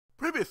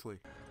previously.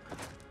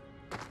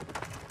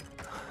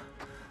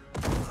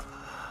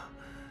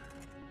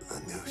 The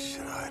new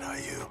Shinoks are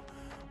you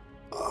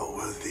are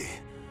worthy.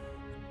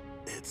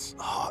 It's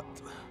heart,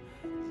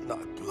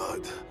 not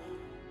blood,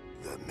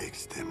 that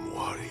makes them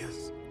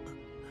warriors.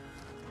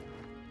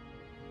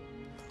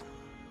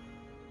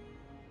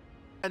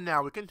 And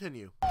now we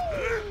continue.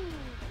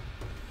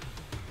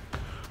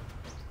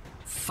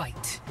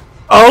 Fight.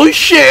 Oh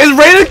shit, is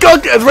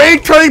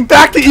Raiden turning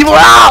back to evil?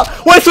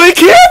 Ah! Wait, so he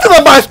can't do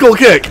the bicycle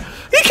kick!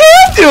 He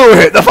can't do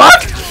it! The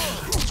fuck?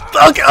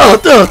 Okay,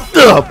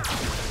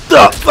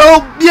 so,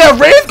 yeah,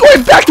 Raiden's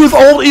going back to his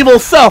old evil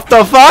self,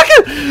 the fuck?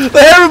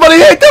 Hey everybody,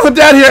 hey, Devil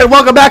Dad here, and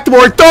welcome back to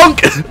more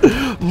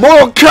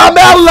Mortal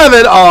Kombat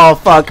 11! Oh,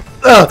 fuck.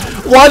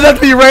 Why does that have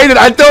to be Raiden?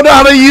 I don't know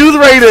how to use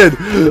Raiden!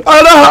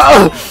 I don't know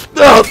how...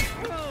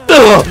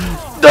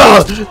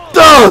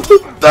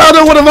 I don't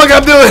know what the fuck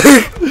I'm doing!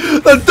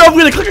 Don't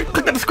forget to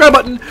click that subscribe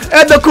button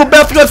and the cool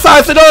bell to the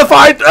side to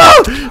notified.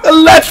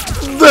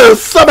 Let's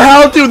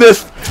somehow do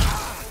this!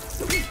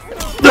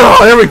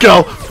 There we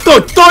go!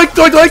 Doink,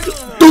 doink, doink!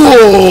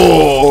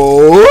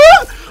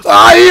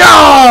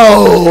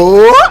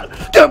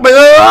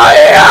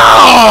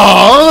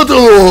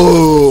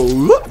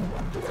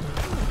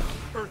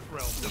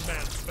 Earthrealm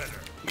demands better.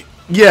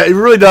 Yeah, it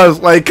really does.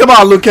 Like, come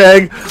on, Liu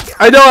Kang.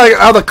 I know I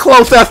have a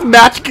close-ass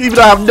match, even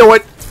though I have no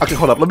idea. Okay,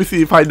 hold up. Let me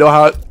see if I know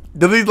how.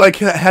 Does he, like,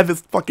 have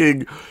his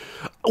fucking...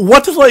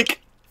 What's his, like...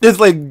 His,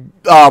 like,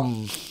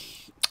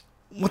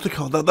 what's it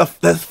called?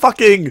 That's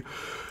fucking...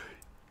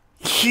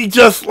 He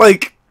just,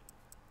 like,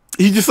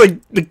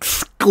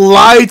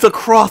 glides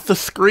across the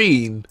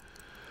screen.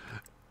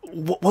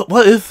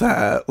 What is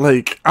that?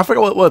 Like, I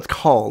forget what it's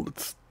called.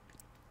 It's...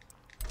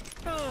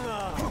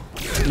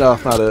 No,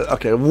 it's not it.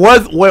 Okay,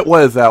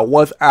 what is that?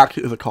 What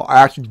actually is it called?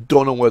 I actually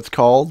don't know what it's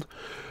called.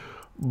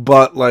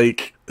 But,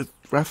 like, it's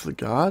Wrath of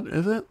God,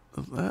 is it?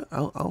 Is that? I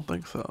don't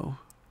think so.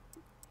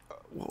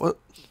 What?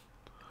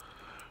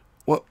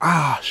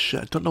 Ah,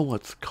 shit. I don't know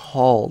what it's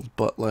called,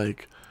 but,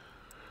 like,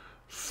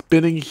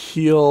 Spinning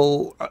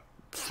Heel...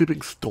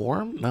 Sweeping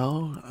Storm?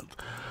 No.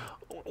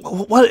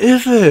 What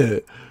is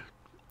it?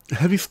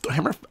 Heavy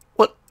Hammer?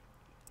 What?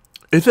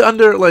 Is it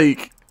under,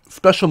 like,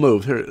 special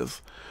moves? Here it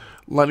is.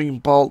 Lightning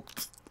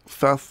Bolt,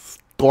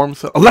 Fast Storm...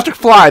 Electric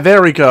Fly!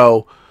 There we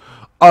go!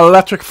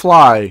 Electric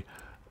Fly.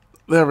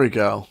 There we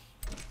go.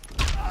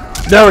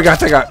 There we go, I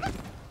think yeah,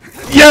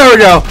 there we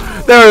go!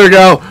 There we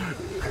go!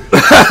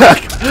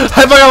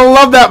 I fucking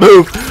love that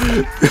move!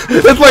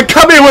 It's like,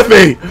 come here with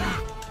me!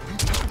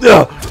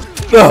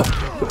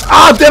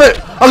 Ah, damn it!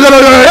 I'm gonna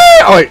go.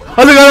 Oh wait!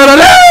 I'm gonna go. I'm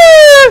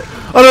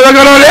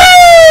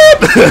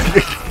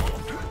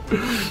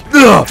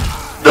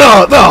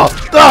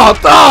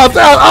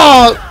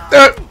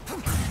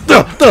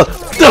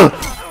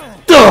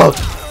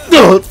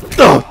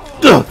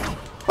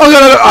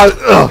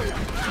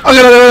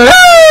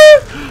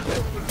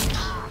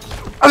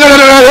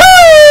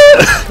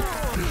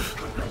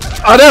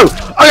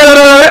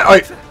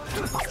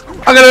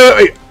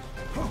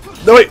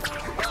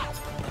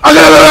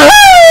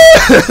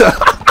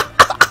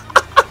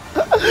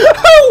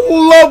I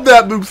love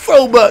that move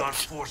so much. Do not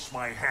force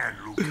my hand,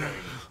 Liu Kang.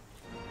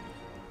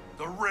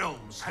 The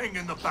realms hang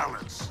in the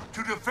balance.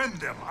 To defend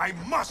them, I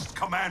must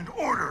command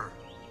order.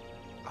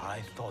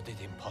 I thought it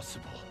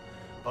impossible,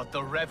 but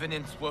the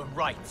Revenants were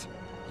right.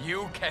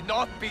 You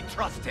cannot be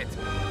trusted.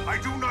 I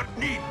do not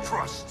need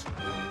trust.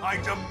 I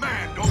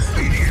demand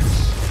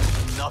obedience.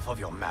 Enough of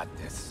your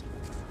madness.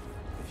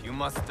 If you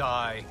must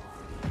die,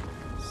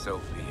 so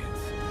be it.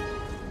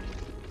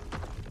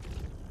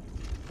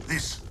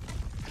 This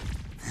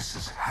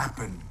has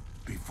happened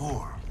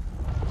before.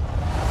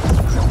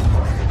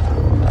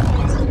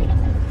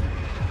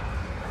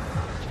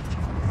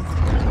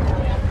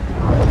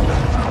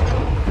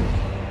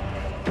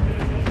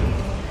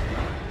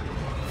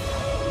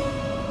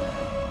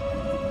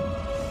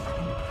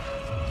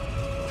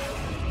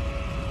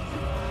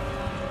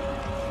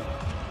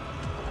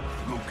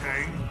 Liu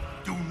Kang,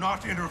 do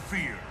not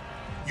interfere.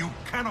 You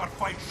cannot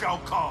fight Shao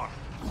Kahn.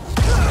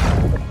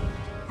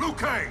 Liu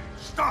Kang,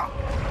 stop!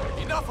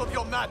 Enough of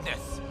your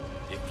madness!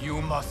 If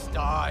you must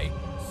die,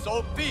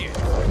 so be it!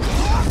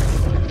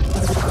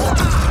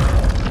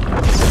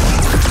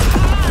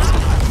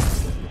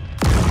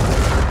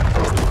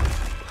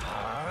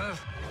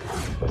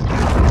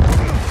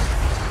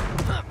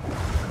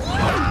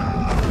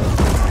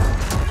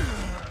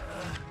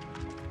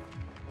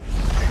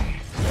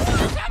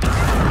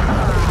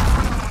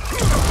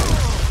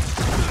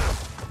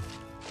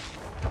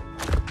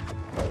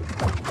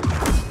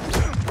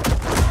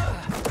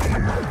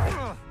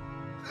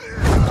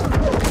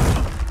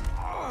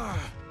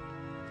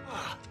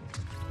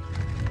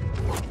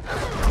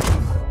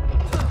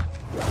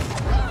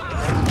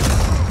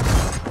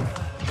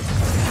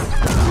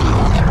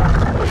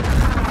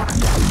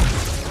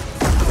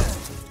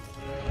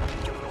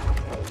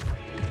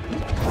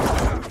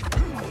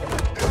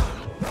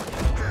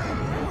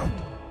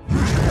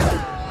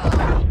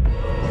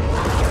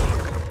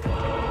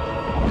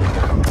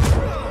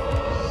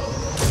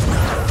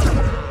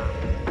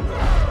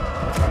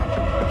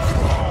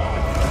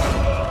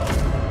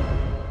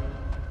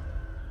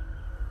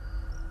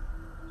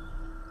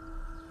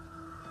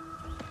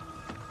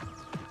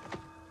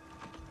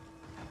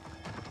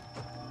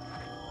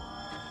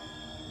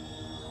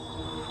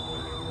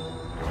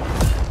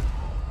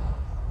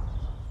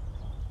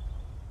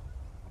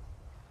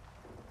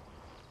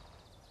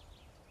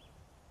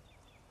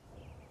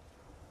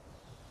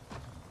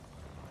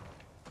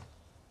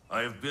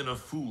 I have been a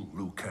fool,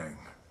 Liu Kang.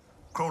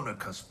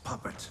 Kronika's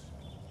puppet.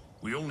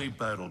 We only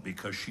battle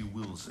because she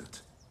wills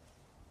it.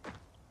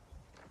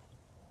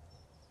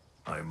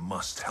 I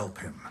must help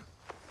him.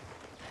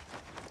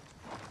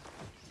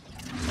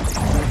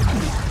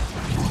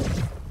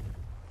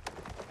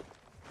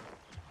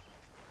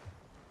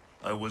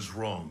 I was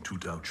wrong to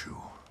doubt you.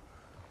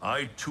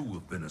 I too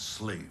have been a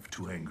slave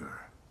to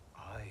anger.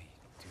 I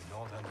do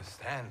not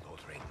understand, Lord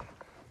Raiden.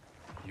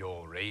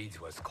 Your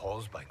rage was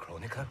caused by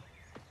Kronika?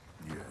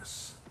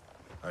 Yes.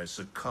 I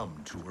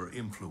succumbed to her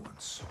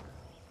influence.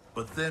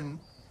 But then,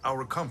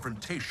 our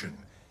confrontation,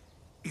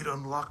 it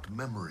unlocked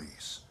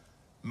memories.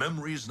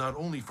 Memories not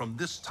only from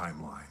this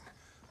timeline,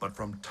 but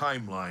from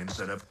timelines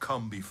that have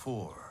come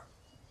before.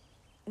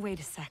 Wait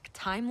a sec,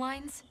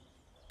 timelines?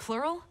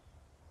 Plural?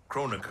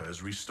 Kronika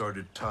has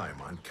restarted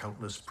time on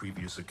countless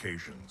previous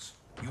occasions,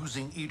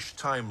 using each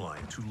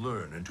timeline to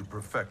learn and to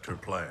perfect her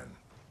plan.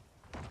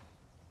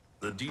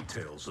 The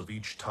details of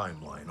each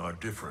timeline are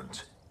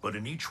different, but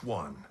in each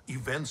one,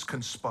 events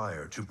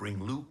conspire to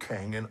bring Liu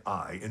Kang and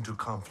I into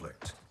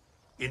conflict.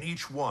 In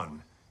each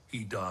one,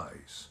 he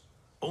dies.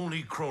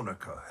 Only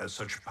Kronika has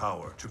such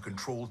power to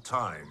control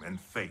time and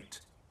fate.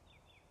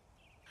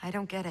 I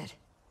don't get it.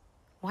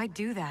 Why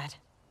do that?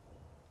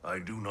 I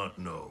do not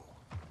know.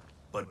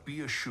 But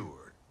be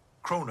assured,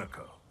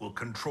 Kronika will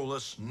control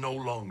us no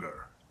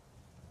longer.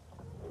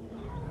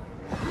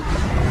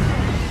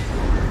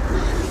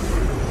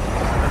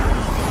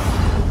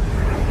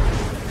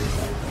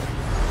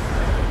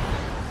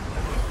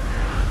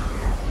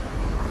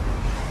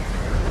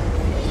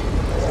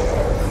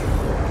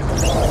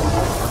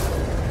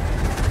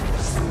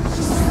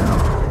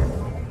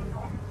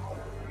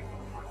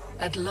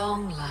 At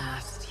long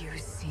last, you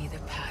see the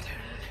pattern.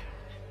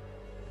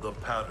 The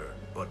pattern,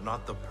 but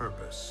not the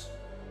purpose.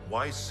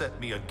 Why set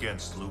me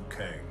against Liu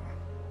Kang?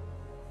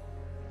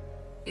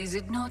 Is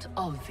it not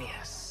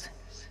obvious?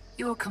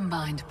 Your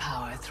combined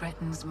power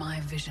threatens my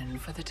vision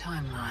for the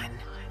timeline.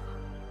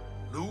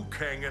 Liu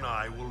Kang and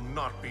I will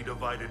not be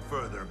divided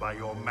further by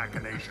your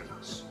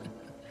machinations.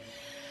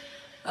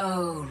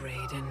 Oh,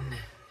 Raiden.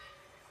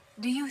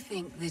 Do you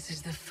think this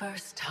is the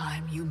first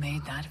time you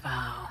made that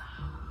vow?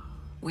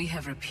 We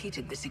have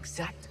repeated this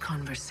exact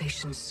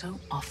conversation so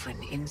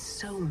often in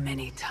so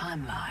many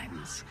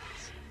timelines.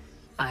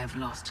 I've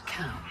lost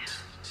count.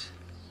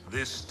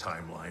 This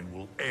timeline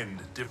will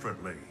end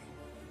differently.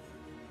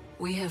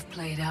 We have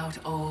played out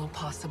all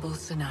possible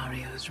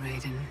scenarios,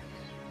 Raiden.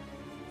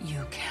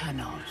 You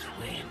cannot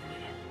win.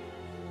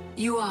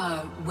 You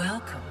are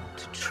welcome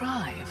to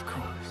try, of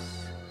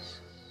course.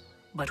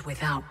 But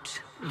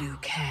without Liu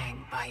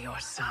Kang by your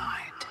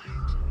side.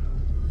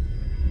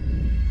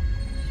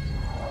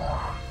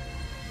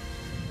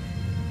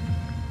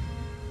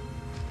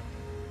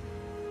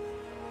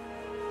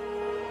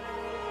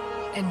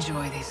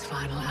 Enjoy these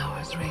final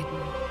hours,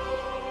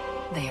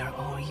 Raiden. They are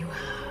all you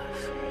have.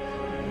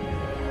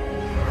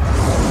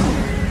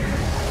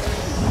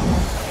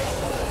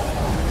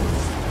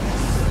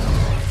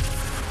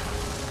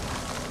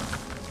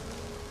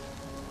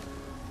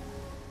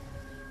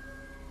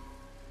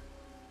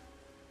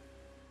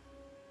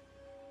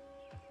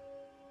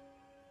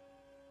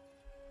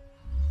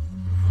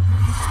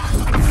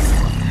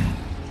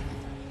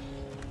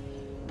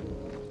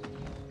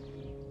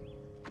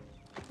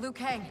 Liu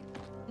Kang,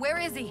 where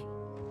is he?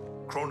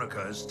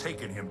 Kronika has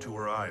taken him to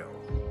her isle.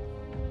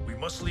 We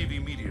must leave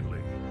immediately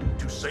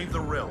to save the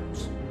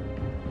realms.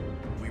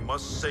 We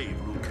must save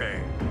Liu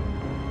Kang.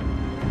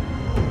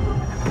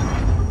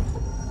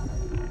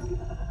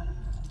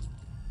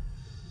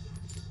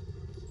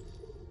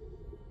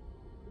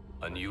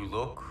 A new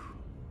look?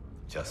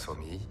 Just for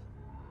me?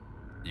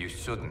 You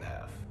shouldn't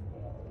have.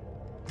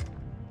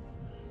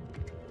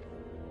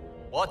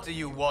 What do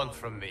you want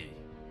from me?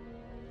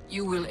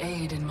 You will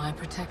aid in my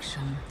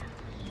protection.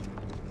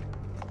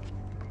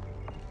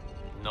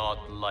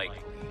 Not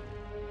likely.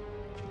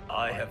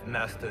 I have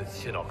mastered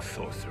Shinnok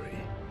sorcery.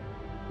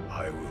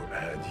 I will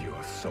add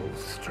your soul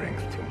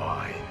strength to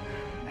mine,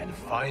 and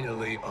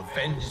finally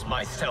avenge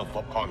myself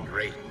upon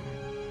Raiden.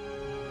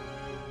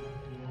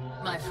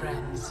 My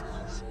friends,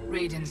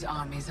 Raiden's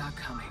armies are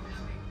coming.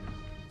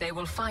 They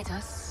will fight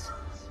us,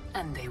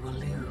 and they will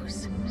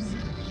lose.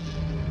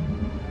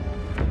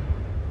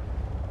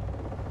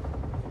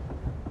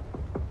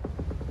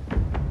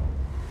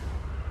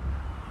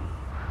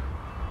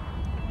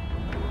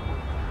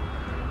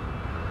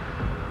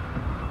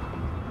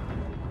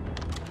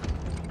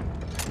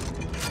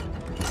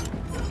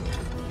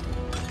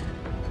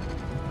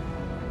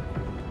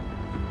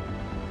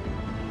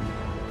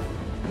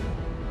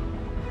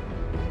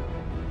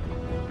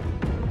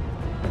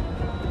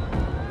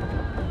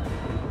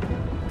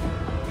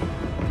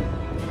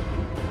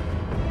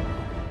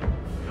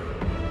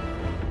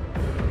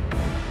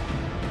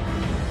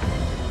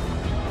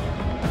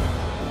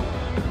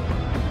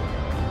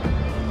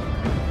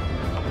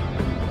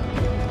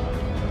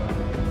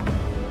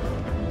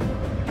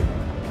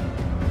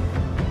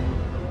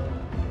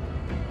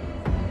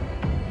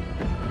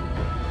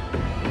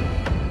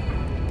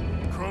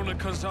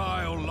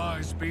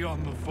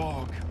 beyond the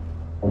fog.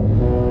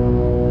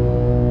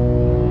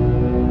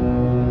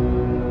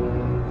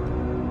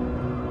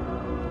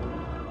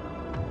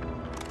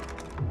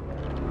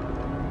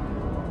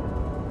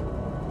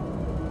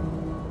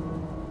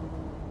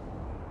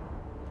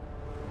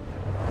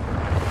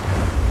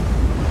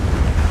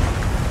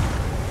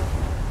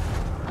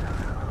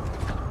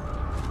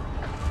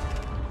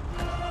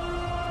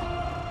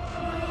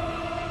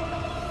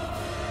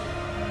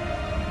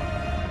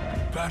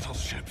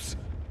 Battleships.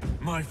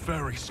 My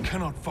ferries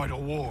cannot fight a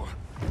war.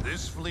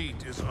 This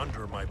fleet is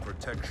under my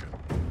protection.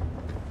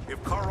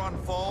 If Charon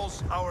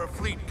falls, our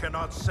fleet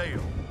cannot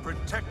sail.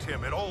 Protect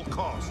him at all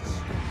costs.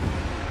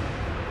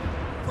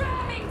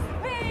 Ramming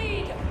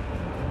speed!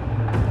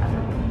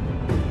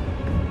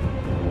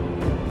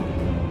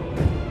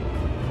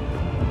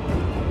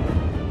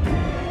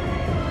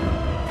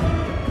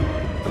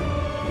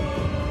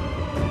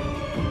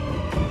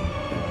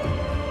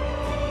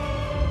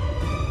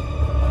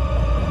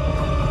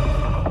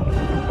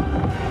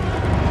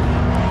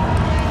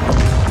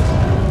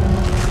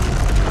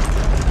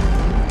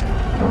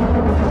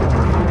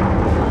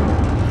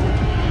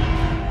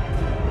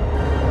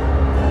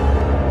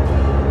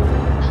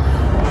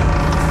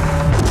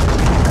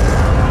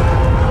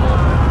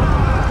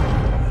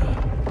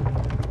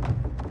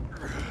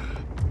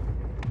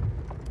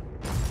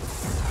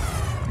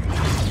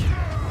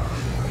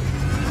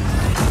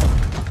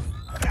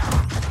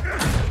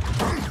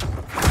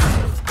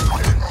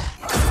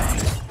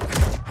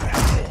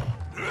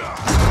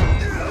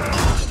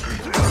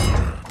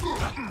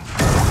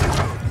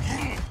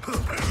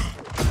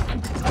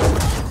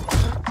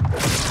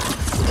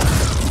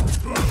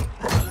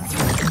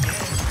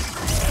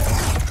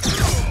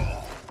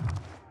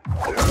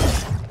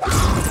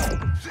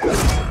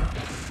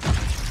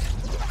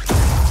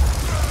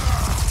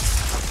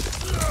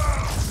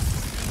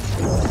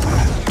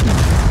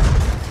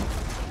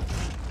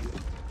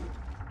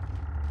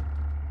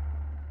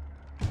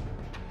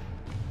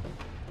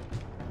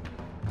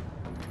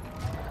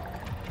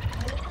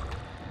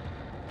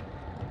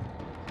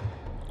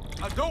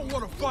 I don't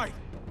want to fight,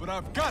 but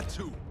I've got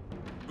to.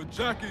 For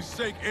Jackie's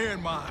sake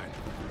and mine.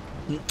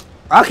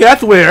 Okay,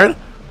 that's weird.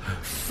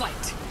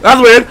 Fight.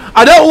 That's weird.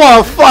 I don't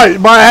want to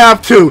fight, but I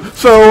have to.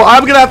 So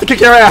I'm gonna have to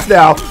kick your ass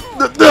now.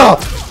 I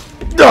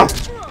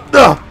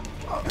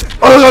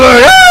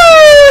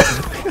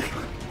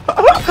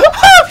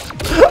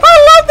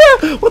love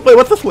that. Wait,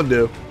 what's this one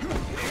do?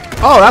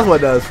 Oh, that's what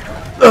it does.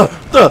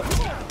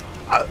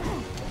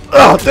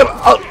 Oh, damn it.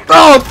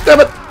 Oh, damn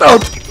it.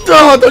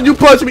 Oh, don't you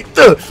punch me.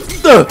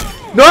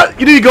 No,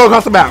 you need to go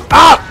across the map.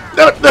 Ah,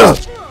 damn it. Damn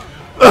it.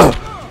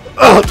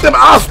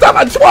 Oh, stop.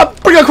 I just want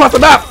to bring it across the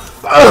map.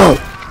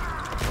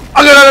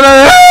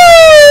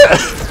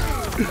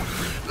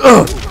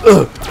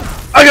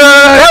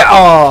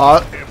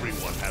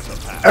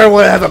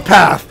 Everyone has a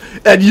path.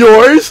 And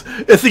yours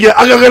is to get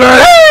oh,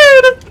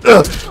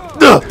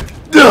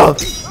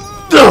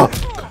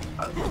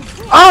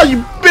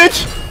 you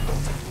bitch!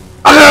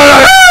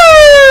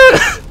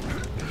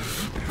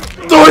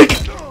 Doink!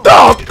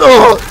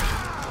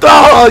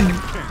 Oh, you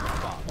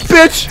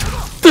bitch!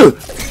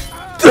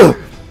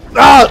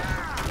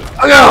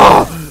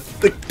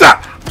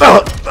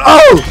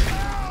 Oh!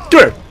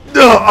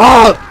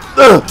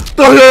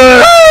 Come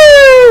here!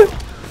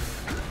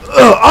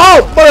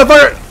 Oh,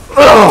 motherfucker!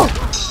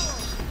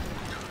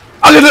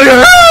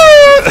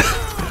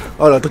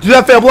 Oh no, do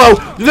that fail blow!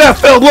 Do that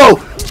fail blow!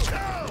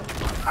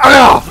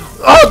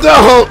 Oh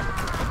no!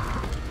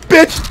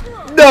 Bitch!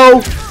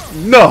 No!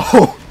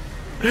 No!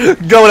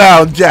 Go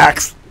down,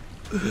 Jax!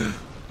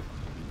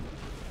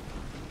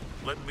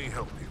 Let me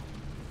help you.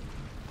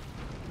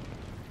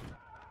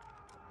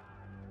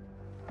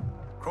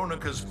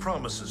 Kronika's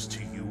promises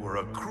to you are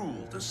a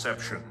cruel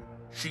deception.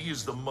 She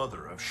is the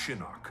mother of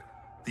Shinnok,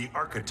 the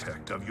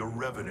architect of your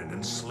revenant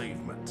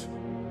enslavement.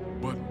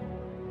 But...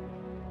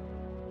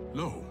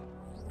 no.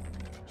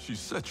 She's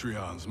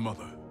Cetrion's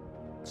mother.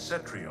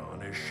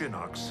 Cetrion is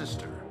Shinnok's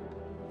sister.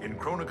 In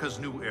Kronika's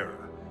new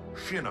era,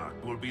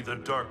 Shinnok will be the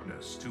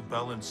darkness to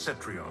balance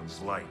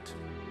Cetrion's light.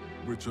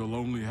 Which will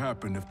only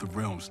happen if the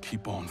realms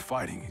keep on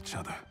fighting each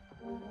other.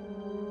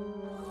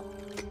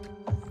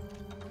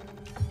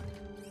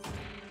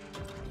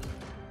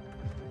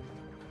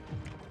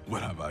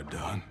 What have I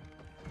done?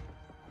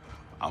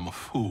 I'm a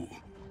fool.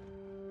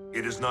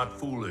 It is not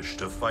foolish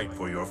to fight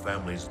for your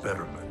family's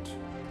betterment.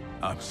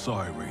 I'm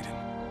sorry, Raiden.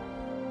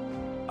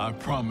 I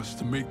promise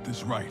to make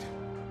this right.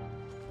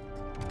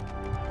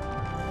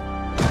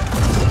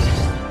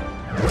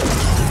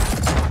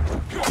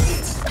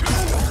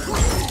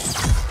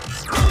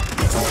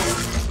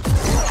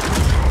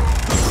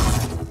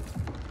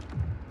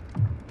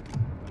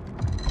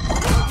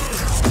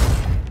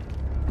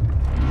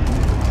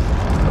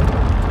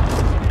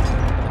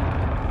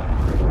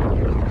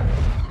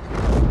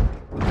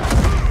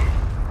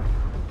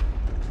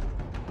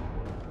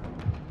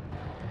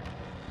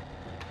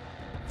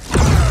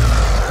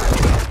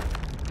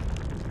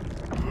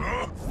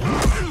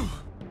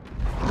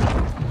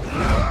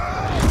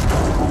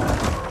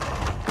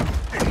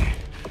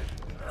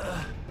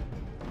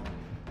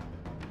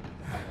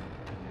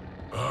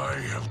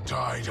 have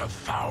died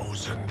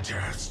 1,000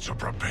 deaths to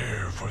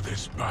prepare for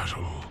this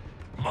battle.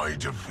 My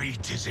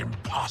defeat is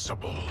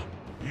impossible.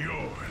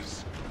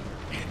 Yours,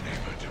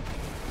 inevitable.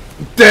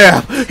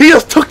 Damn! He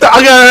just took the.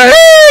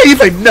 He's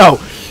like, no.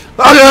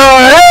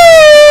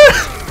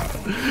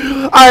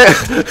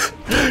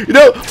 You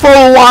know, for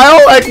a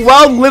while, like,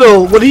 while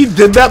little, when he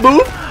did that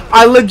move,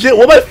 I legit.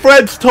 One of my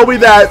friends told me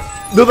that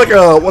there was like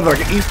like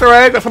an Easter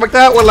egg or something like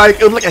that, where like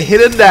it was like a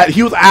hidden that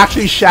he was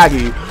actually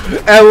Shaggy,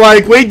 and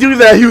like when he do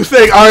that, he was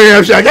saying, "I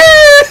am Shaggy."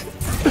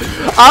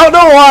 I don't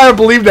know why I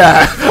believe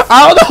that.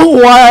 I don't know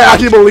why I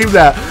actually believe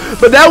that.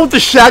 But now with the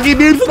Shaggy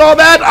memes and all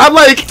that, I'm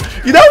like,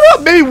 you know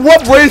what? Maybe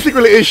one brain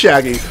secretly is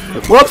Shaggy.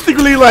 One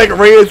secretly like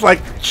Ray is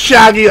like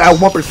Shaggy at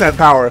 1%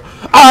 power.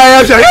 I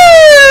am Shaggy.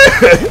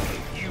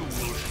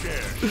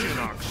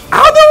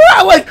 I don't know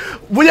why. Like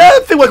when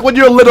you think like when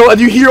you're little and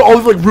you hear all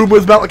these like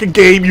rumors about like a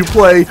game you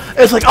play,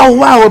 it's like, oh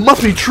wow, it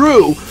must be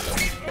true.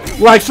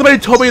 Like somebody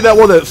told me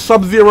that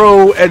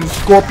Sub-Zero and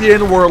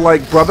Scorpion were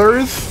like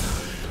brothers.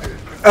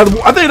 And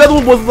I think another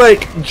one was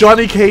like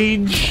Johnny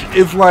Cage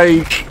is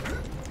like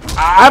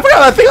I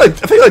forgot. I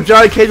think like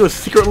Johnny Cage was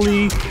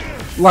secretly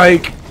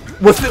like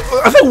I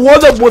think one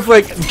of them was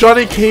like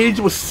Johnny Cage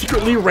was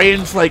secretly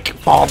Raiden's like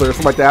father or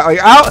something like that. Like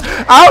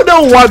I don't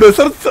know why, but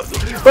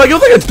like it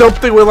was like a dumb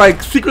thing where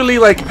like secretly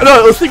like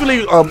no, it was secretly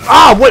wait.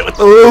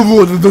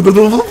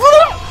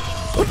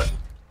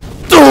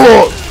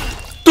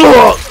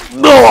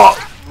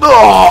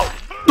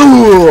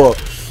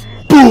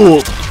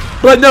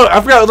 But no, I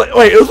forgot. It was like,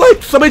 wait, it was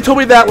like somebody told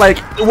me that like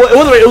it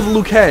was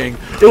Liu Kang.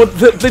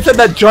 They said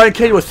that Johnny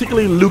Cage was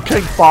secretly Liu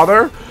Kang's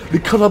father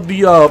because of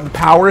the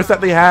powers that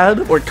they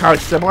had, or kind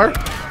of similar.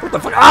 What the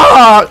fuck?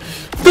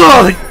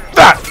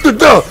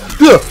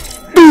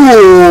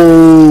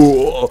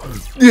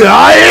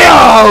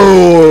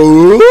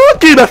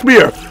 Give that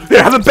spear.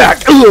 Yeah, have it back.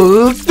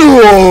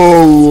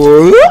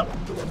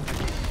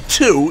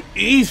 Too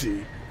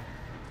easy.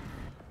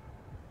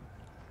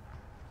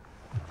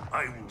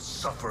 I will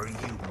suffer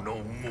you no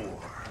more.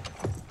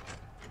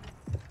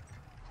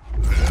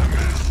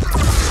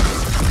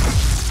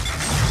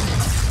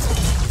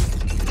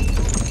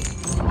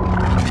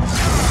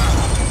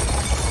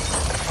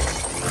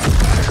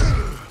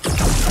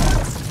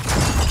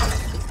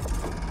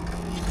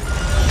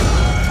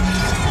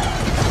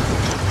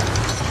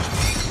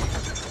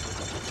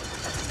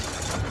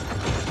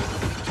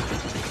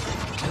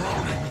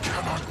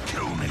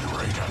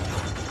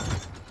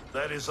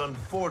 That is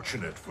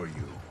unfortunate for you.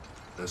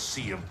 The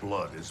sea of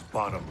blood is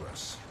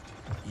bottomless.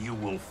 You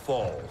will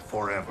fall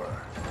forever.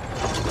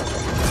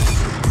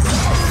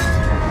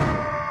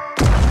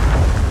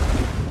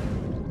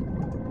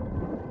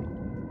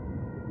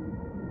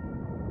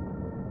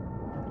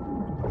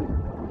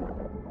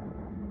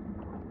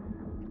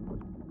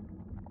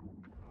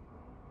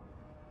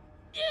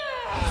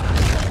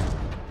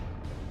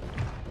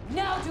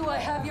 Now do I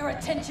have your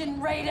attention,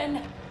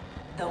 Raiden?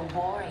 The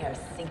warriors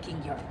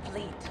sinking your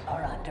fleet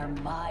are under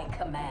my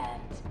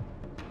command.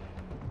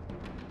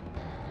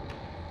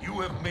 You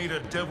have made a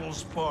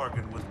devil's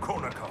bargain with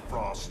Kronika,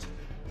 Frost.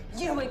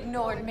 You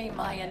ignored me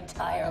my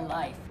entire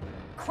life.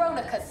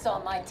 Kronika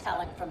saw my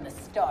talent from the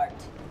start.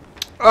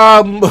 Who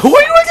are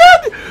you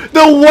again?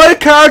 The one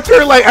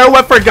character like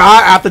everyone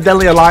forgot after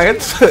Deadly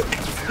Alliance?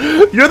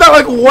 You're that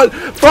like one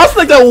Frost,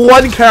 like the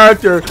one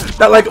character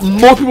that like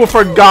most people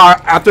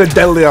forgot after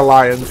Deadly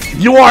Alliance.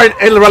 You are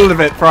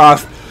irrelevant,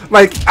 Frost.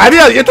 Like, I mean,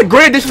 it's a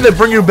great addition to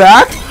bring you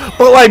back,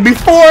 but like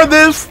before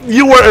this,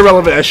 you were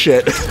irrelevant as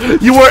shit.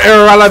 You were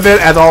irrelevant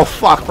as all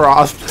fuck,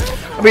 Frost.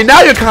 I mean,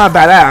 now you're kind of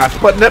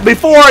badass, but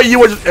before you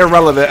were just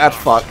irrelevant as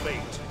fuck.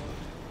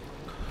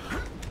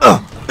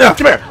 Yeah,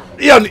 come here.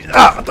 You don't need,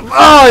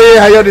 oh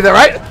yeah, you don't need that,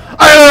 right?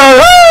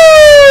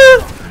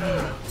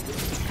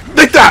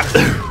 Take that.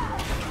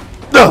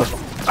 No.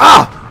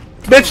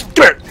 Bitch,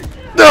 come here.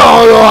 No.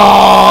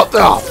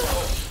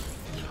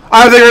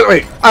 I think.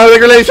 Wait. I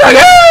think relation. I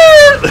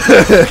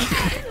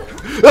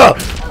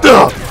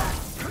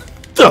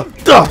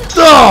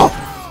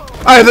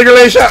think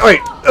relation.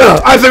 Wait.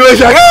 I think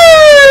relation.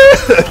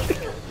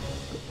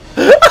 I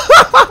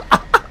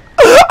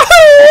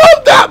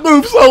love that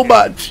move so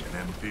much.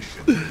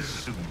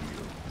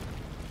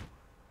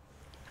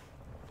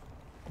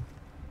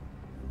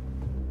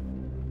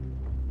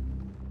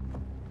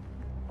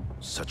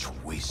 Such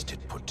wasted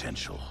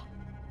potential.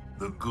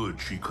 The good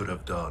she could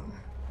have done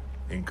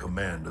in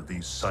command of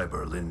these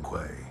cyber Lin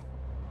Kuei.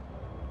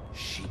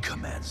 She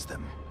commands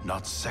them,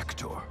 not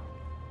Sector.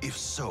 If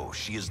so,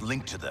 she is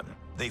linked to them.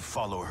 They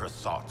follow her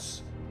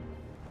thoughts.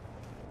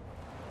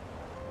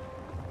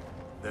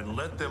 Then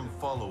let them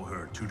follow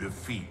her to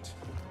defeat.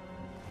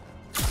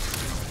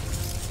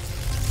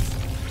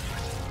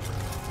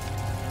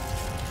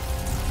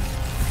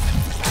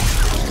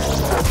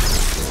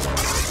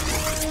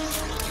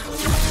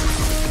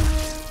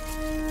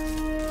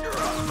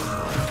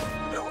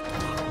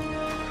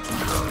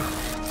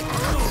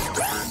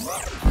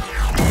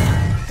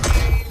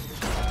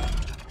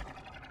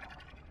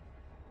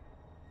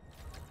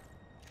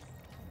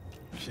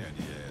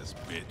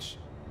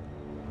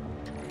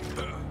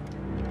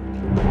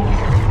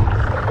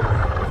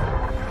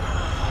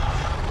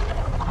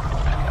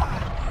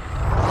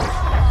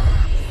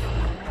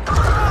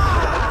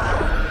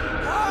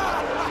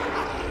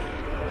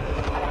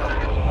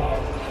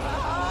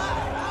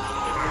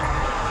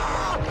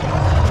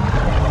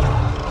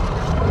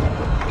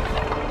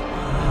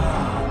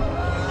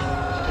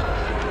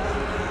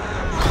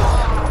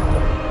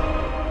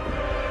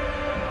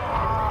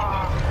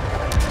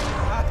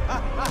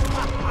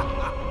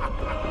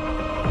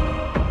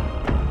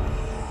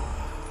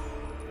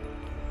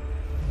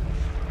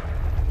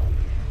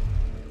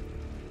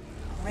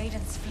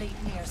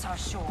 cross our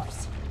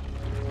shores.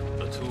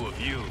 The two of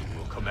you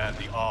will command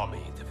the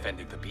army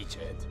defending the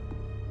beachhead.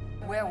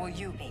 Where will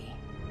you be?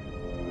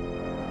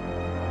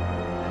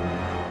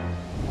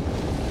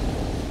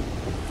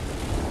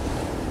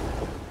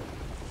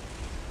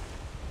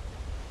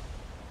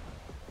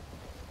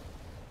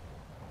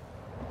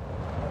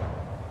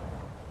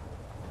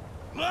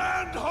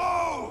 Land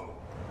ho!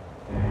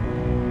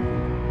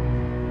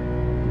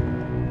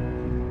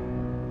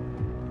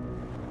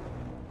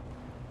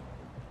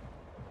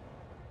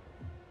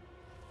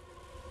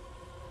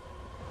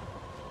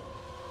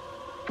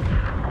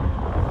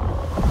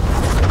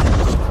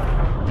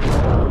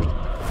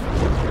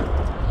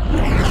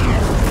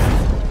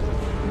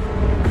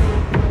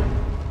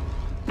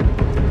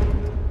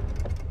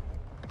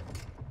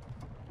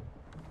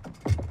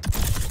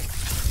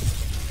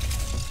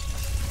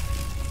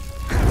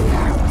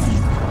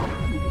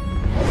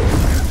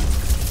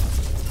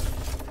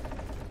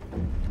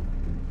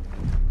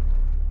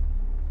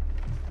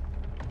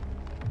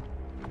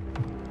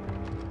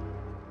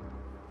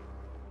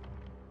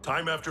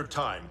 Time after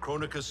time,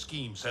 Kronika's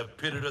schemes have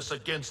pitted us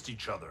against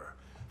each other.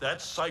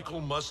 That cycle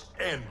must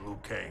end, Liu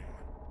Kang.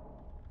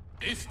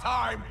 This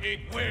time it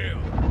will!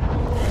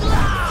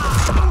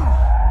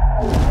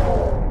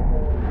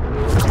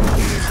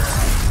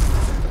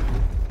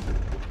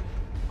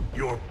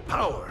 Your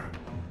power.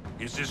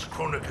 Is this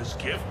Kronika's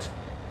gift?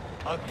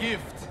 A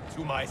gift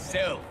to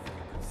myself, you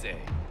could say.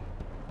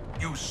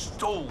 You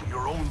stole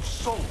your own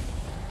soul.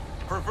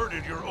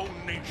 Perverted your own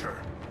nature.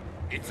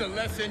 It's a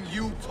lesson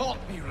you taught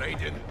me,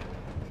 Raiden.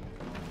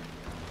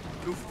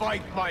 To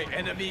fight my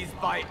enemies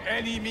by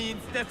any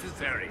means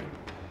necessary.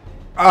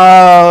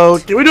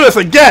 Can we do this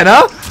again,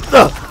 huh?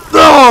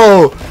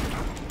 No!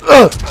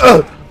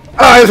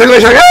 I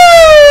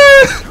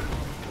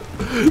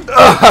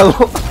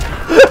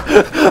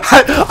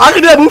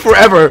can do that move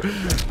forever.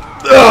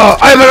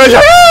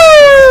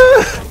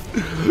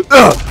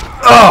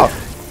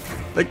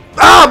 Like,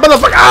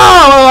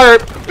 motherfucker!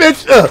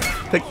 Bitch!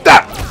 Take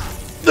that!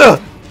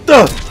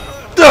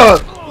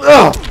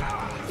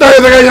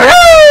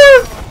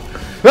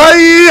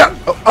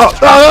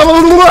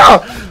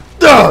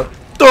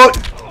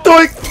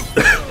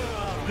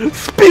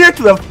 Spear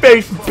to the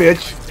face,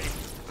 bitch!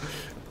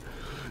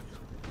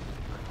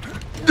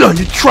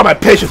 You try my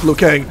patience, Liu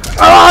Kang!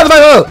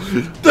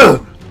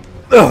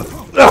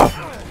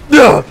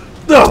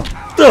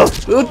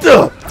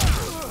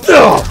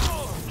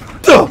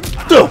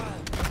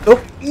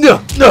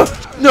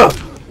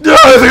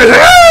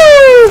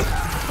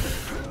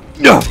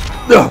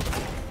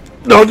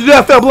 No, do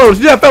that fatal blow!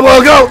 Do that fatal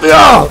blow! Go!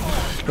 No!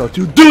 Don't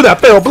you do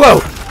that fatal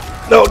blow!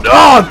 No!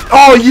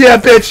 Oh yeah,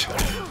 bitch!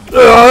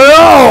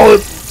 Oh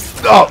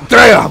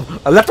damn!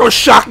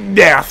 Electroshock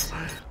death!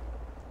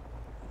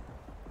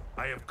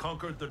 I have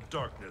conquered the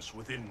darkness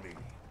within me.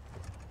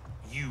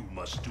 You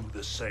must do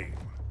the same.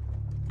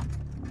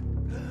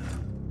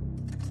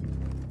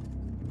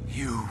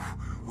 You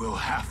will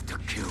have to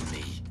kill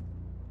me.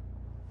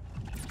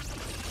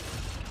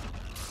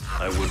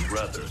 I would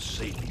rather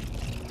save you.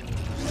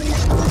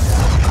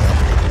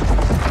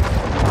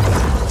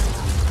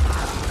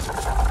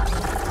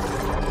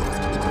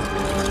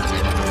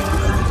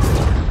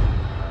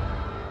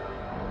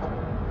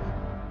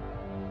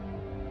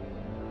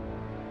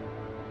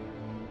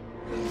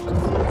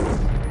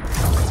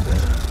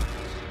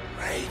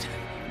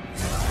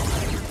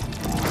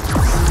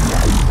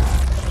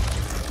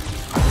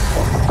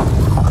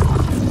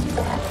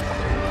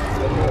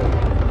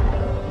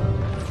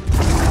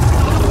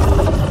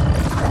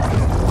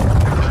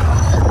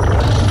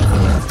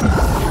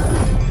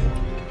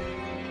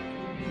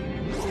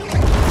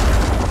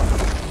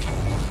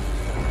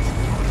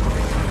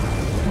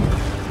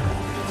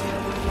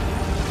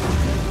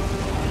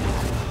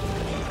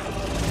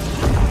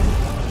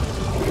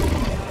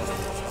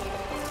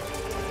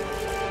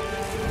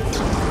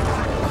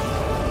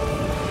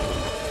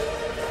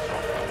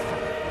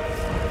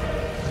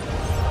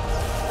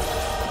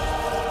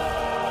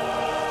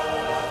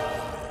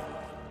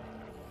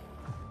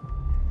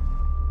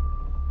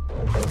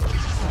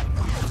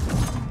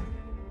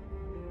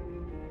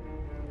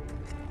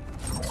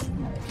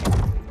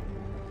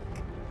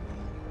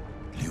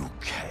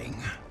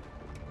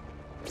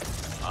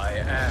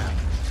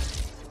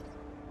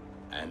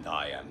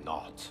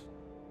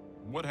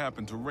 What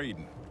happened to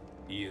Raiden?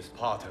 He is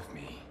part of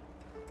me,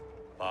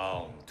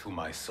 bound to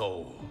my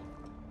soul.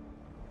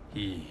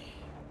 He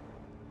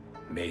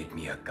made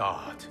me a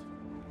god.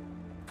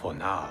 For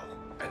now,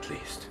 at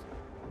least.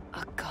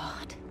 A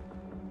god?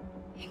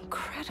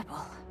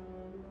 Incredible.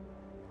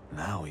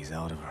 Now he's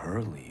out of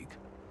her league.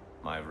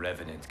 My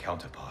revenant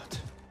counterpart.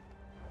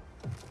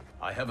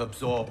 I have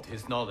absorbed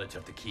his knowledge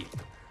of the Keep,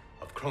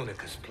 of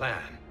Kronika's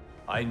plan.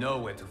 I know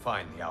where to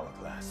find the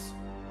Hourglass.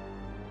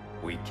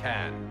 We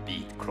can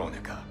beat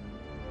Kronika.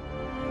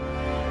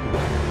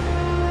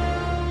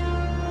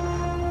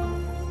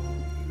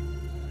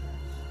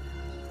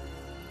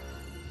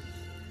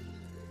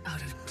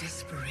 Out of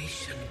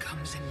desperation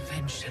comes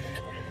invention.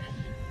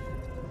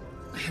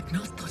 I had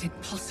not thought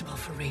it possible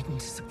for Raiden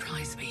to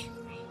surprise me.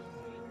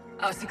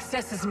 Our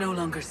success is no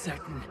longer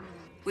certain.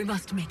 We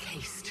must make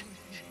haste.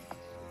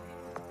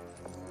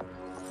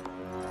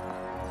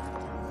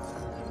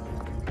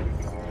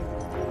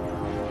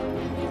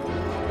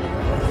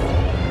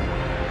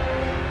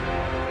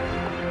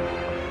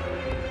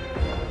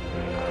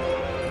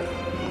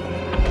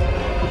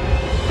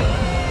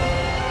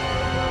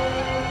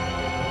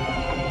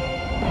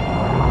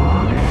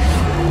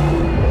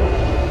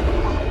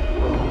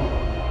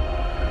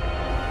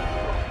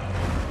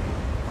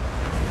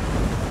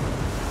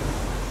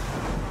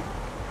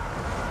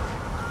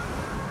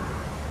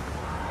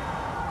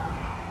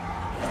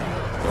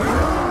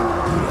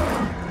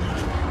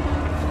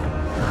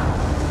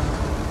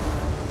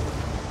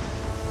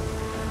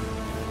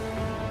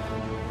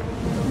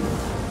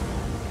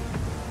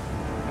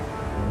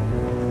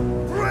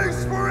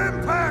 Brace for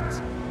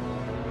impact!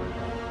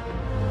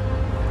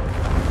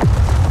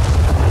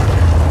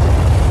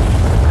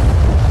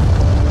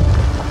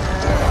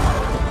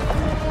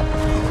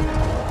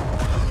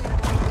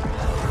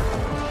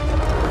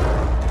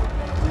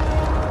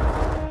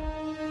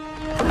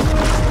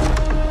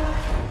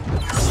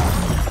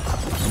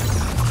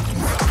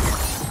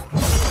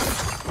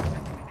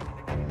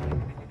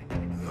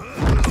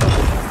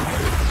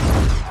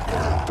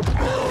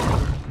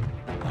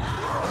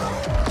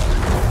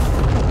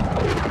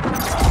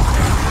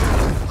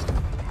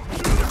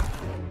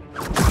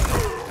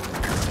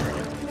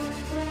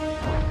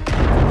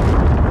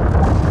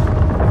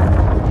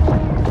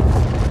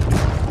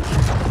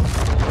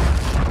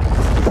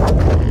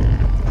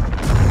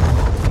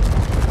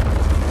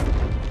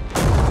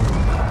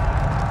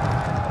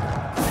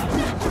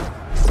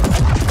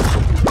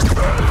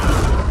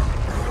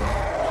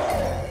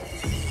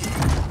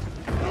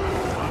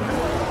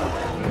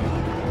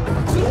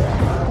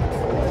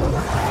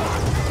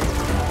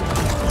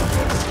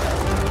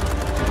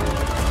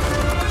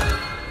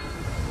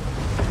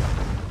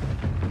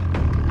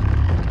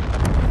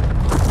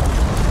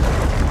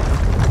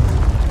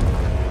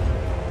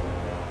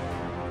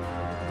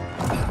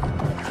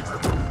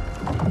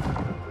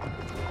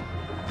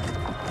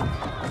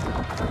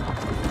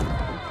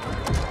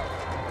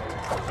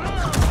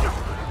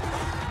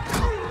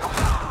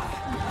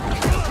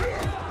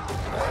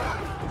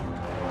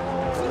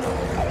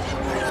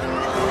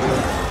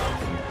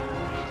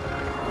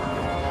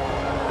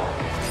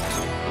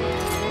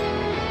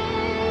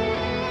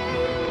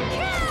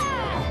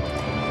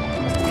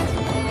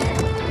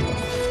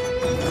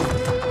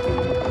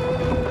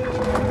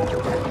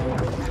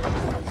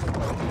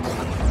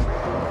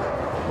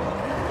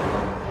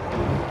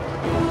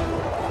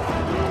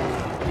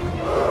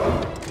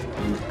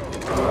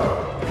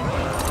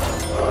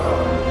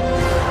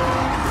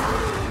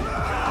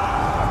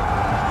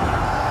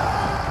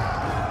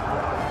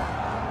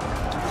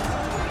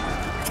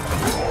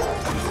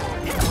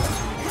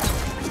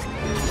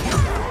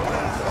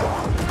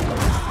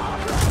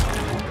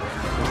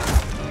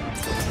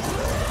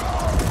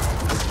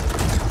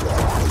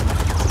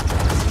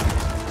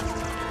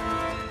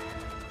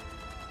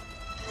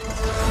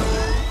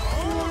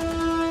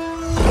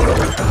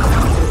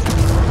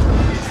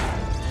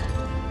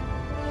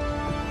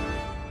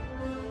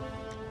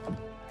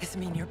 This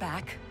mean you're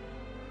back?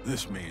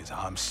 This means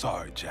I'm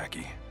sorry,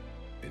 Jackie.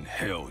 And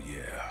hell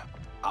yeah,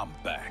 I'm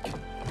back.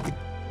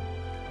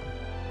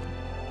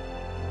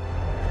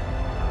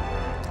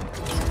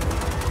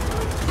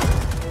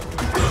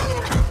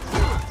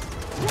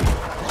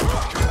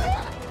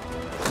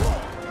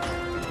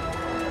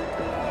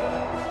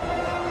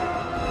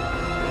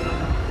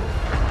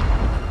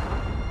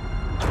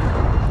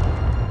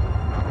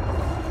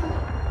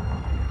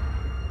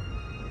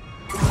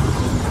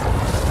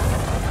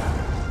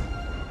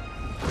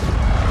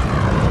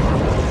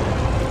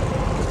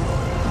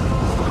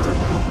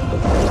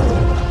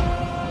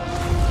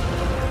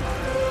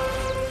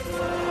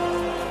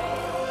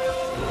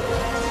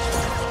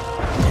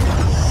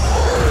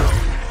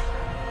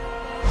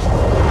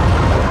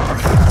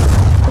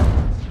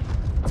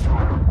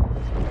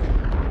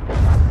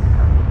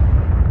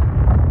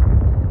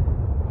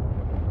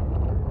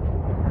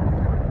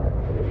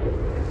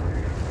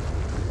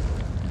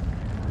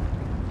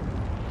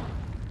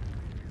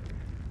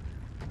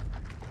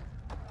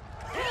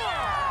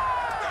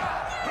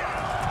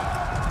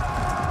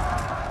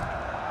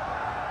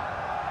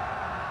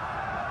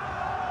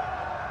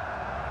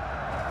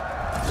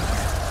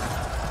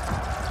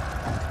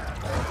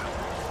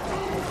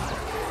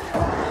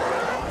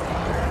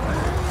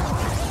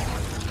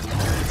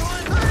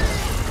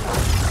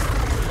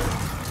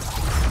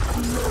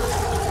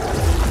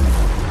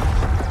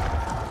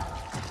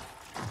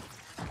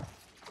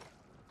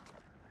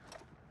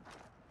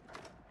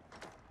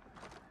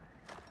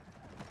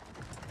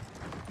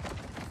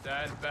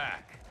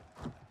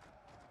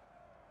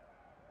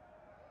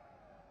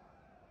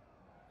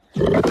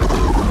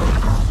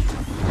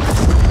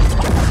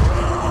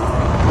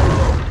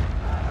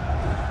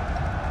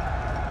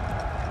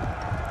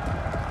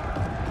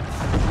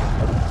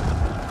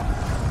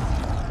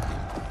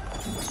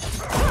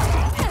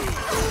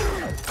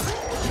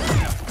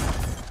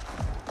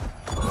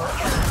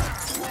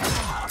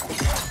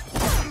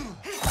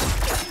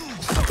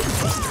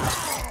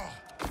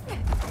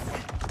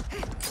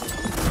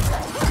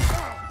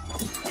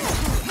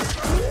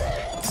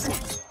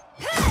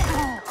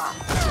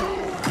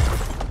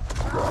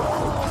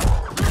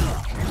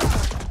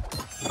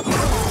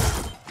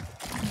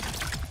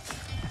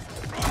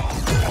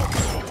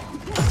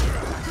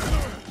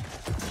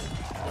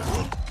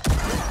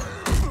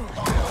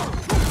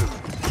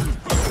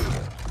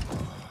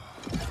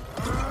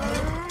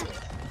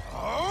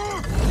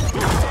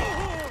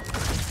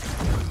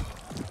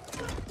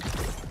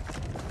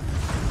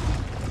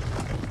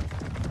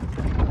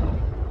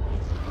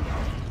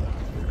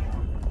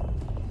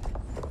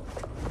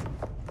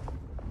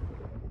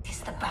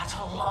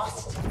 battle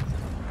lost?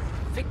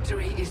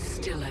 Victory is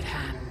still at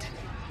hand.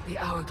 The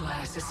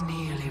hourglass is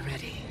nearly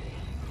ready.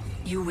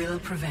 You will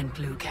prevent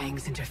Liu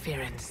Kang's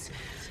interference,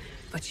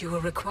 but you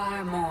will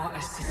require more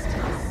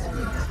assistance.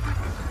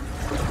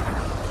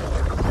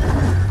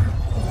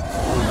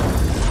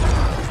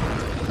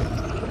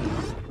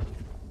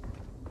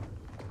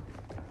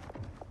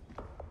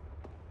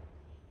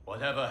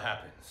 Whatever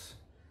happens,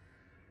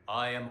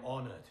 I am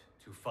honored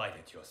to fight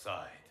at your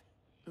side.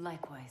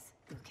 Likewise,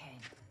 Liu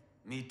Kang.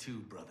 Me too,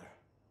 brother.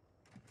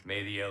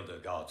 May the Elder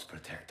Gods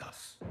protect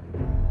us.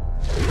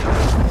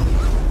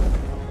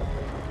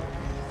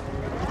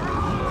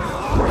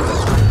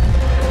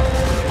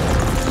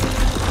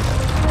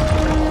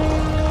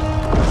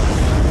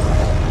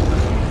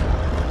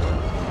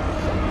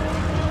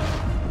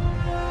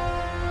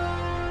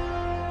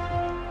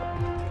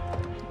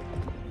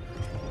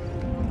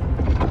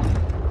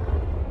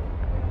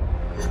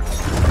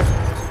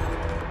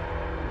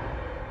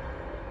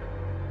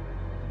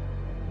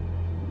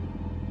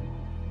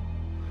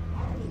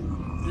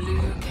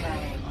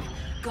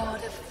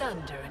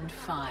 Thunder and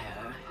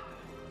fire.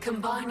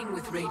 Combining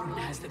with Raiden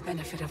has the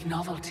benefit of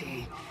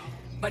novelty,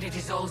 but it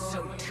is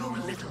also too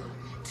little,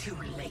 too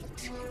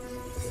late.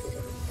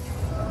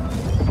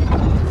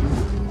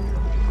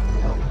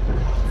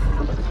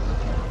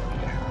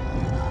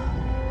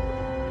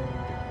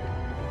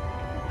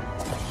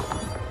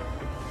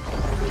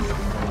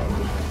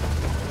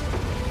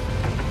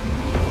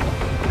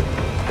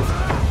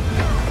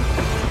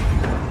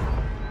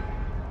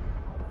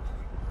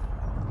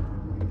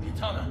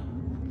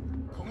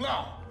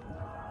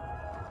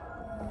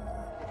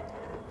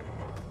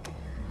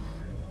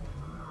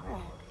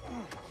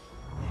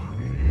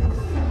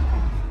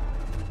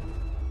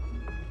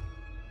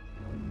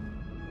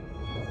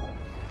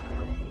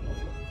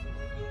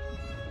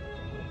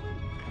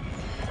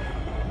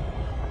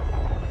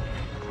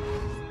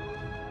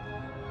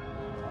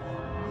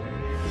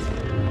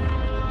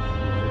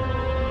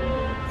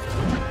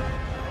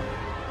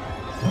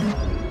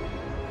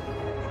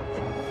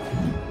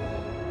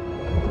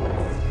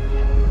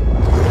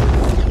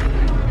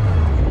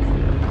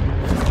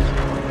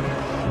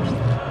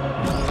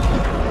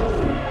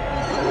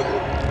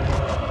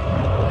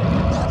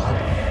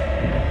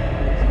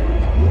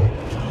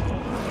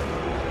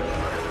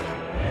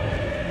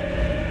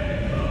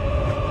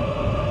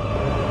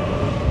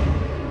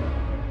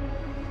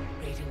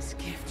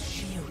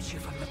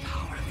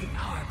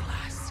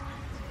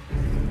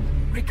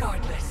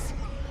 Regardless,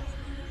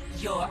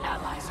 your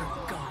allies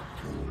are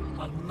gone,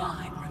 while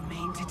mine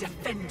remain to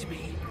defend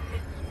me.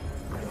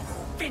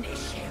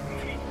 Finish him.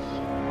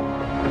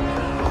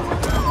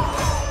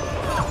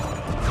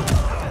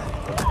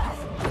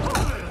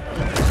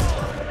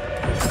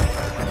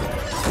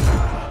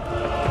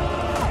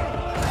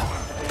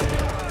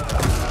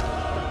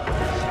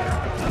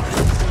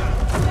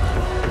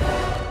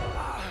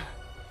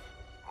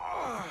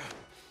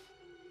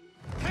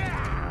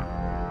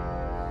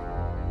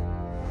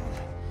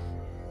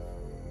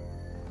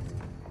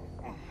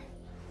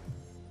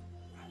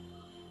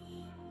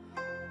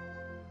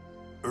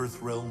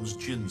 Earthrealm's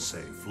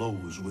Jinsei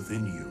flows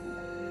within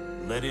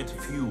you. Let it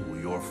fuel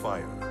your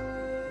fire.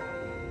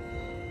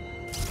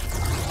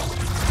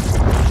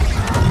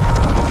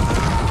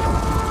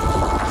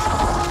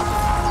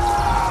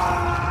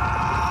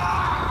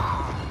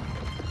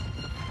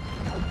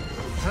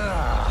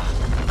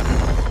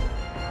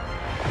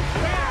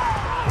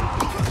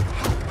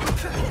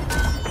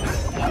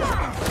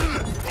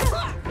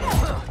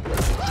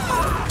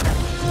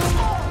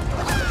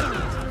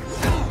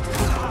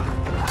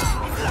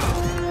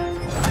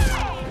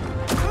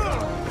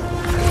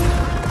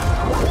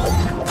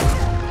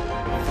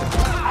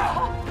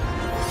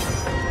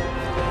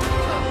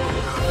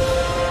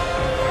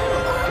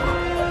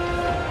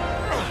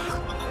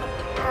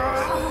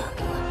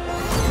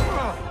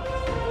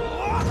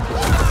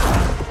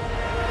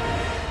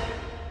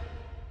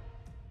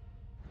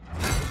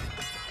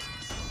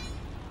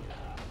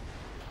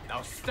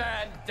 Now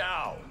stand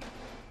down.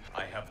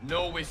 I have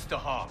no wish to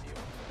harm you.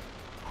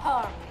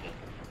 Harm me?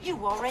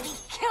 You already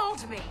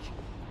killed me!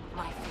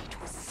 My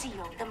fate was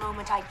sealed the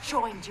moment I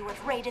joined you at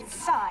Raiden's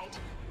side.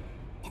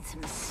 It's a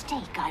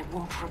mistake I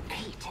won't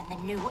repeat in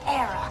the new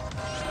era.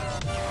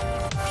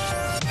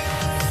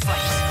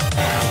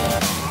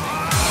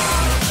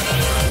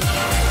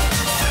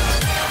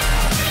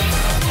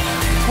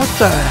 What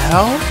the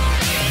hell?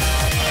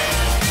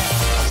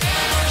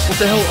 What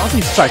the hell are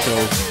these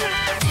psychos?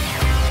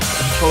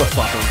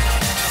 Motherfucker.